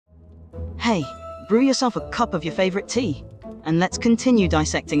Hey, brew yourself a cup of your favorite tea, and let's continue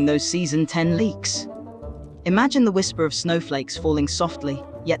dissecting those Season 10 leaks. Imagine the whisper of snowflakes falling softly,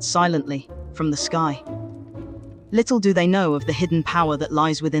 yet silently, from the sky. Little do they know of the hidden power that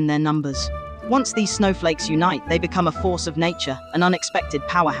lies within their numbers. Once these snowflakes unite, they become a force of nature, an unexpected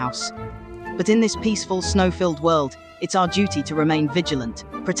powerhouse. But in this peaceful, snow-filled world, it's our duty to remain vigilant,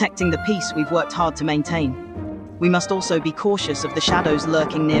 protecting the peace we've worked hard to maintain. We must also be cautious of the shadows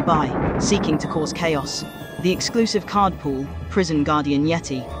lurking nearby, seeking to cause chaos. The exclusive card pool, Prison Guardian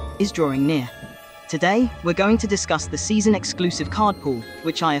Yeti, is drawing near. Today, we're going to discuss the season-exclusive card pool,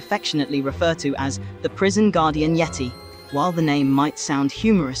 which I affectionately refer to as the Prison Guardian Yeti. While the name might sound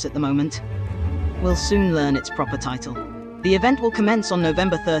humorous at the moment, we'll soon learn its proper title. The event will commence on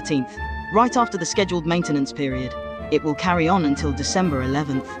November 13th, right after the scheduled maintenance period. It will carry on until December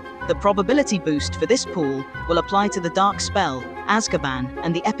 11th. The probability boost for this pool will apply to the Dark Spell, Azkaban,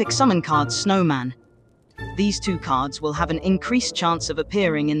 and the Epic Summon card Snowman. These two cards will have an increased chance of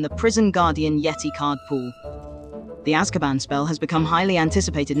appearing in the Prison Guardian Yeti card pool. The Azkaban spell has become highly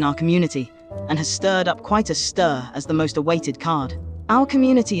anticipated in our community, and has stirred up quite a stir as the most awaited card. Our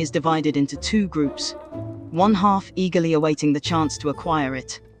community is divided into two groups, one half eagerly awaiting the chance to acquire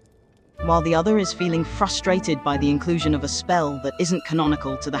it, while the other is feeling frustrated by the inclusion of a spell that isn't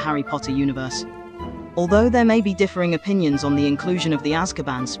canonical to the Harry Potter universe. Although there may be differing opinions on the inclusion of the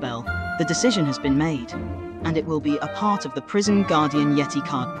Azkaban spell, the decision has been made, and it will be a part of the Prison Guardian Yeti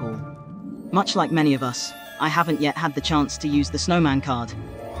card pool. Much like many of us, I haven't yet had the chance to use the Snowman card,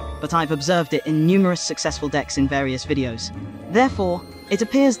 but I've observed it in numerous successful decks in various videos. Therefore, it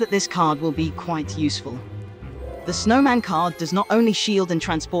appears that this card will be quite useful. The Snowman card does not only shield and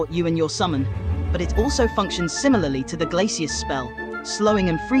transport you and your summon, but it also functions similarly to the Glacius spell, slowing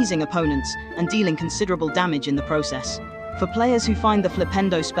and freezing opponents and dealing considerable damage in the process. For players who find the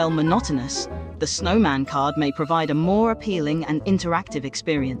Flipendo spell monotonous, the Snowman card may provide a more appealing and interactive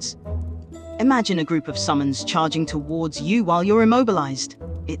experience. Imagine a group of summons charging towards you while you're immobilized.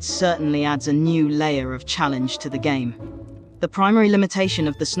 It certainly adds a new layer of challenge to the game. The primary limitation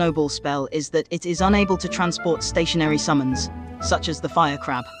of the Snowball spell is that it is unable to transport stationary summons, such as the Fire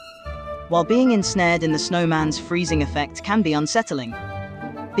Crab. While being ensnared in the Snowman's freezing effect can be unsettling,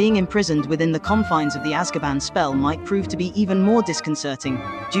 being imprisoned within the confines of the Azkaban spell might prove to be even more disconcerting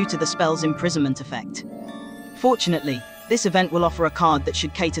due to the spell's imprisonment effect. Fortunately, this event will offer a card that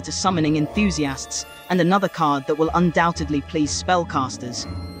should cater to summoning enthusiasts, and another card that will undoubtedly please spellcasters,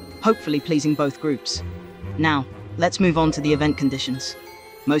 hopefully pleasing both groups. Now, let's move on to the event conditions.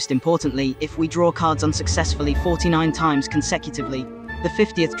 Most importantly, if we draw cards unsuccessfully 49 times consecutively, the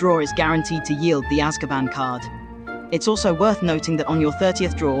 50th draw is guaranteed to yield the Azkaban card. It's also worth noting that on your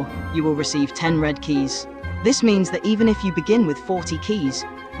 30th draw, you will receive 10 red keys. This means that even if you begin with 40 keys,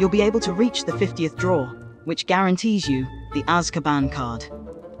 you'll be able to reach the 50th draw, which guarantees you the Azkaban card.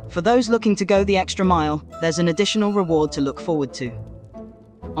 For those looking to go the extra mile, there's an additional reward to look forward to.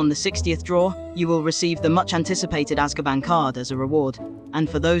 On the 60th draw, you will receive the much-anticipated Azkaban card as a reward, and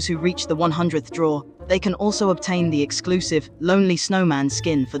for those who reach the 100th draw, they can also obtain the exclusive Lonely Snowman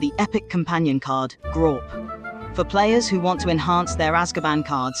skin for the epic companion card, Grawp. For players who want to enhance their Azkaban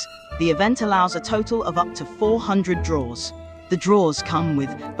cards, the event allows a total of up to 400 draws. The draws come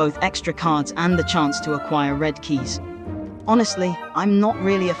with both extra cards and the chance to acquire red keys. Honestly, I'm not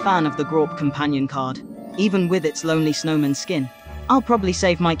really a fan of the Grawp companion card, even with its Lonely Snowman skin. I'll probably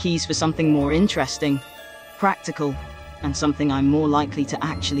save my keys for something more interesting, practical, and something I'm more likely to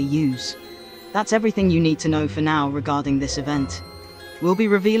actually use. That's everything you need to know for now regarding this event. We'll be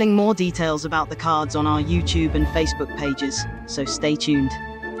revealing more details about the cards on our YouTube and Facebook pages, so stay tuned.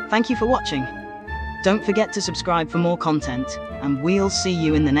 Thank you for watching. Don't forget to subscribe for more content, and we'll see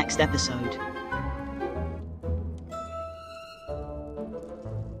you in the next episode.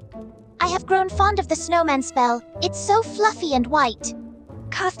 I have grown fond of the Snowman spell. It's so fluffy and white.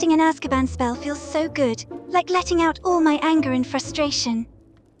 Casting an Azkaban spell feels so good, like letting out all my anger and frustration.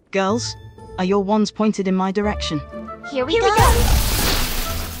 Girls, are your wands pointed in my direction? Here we go.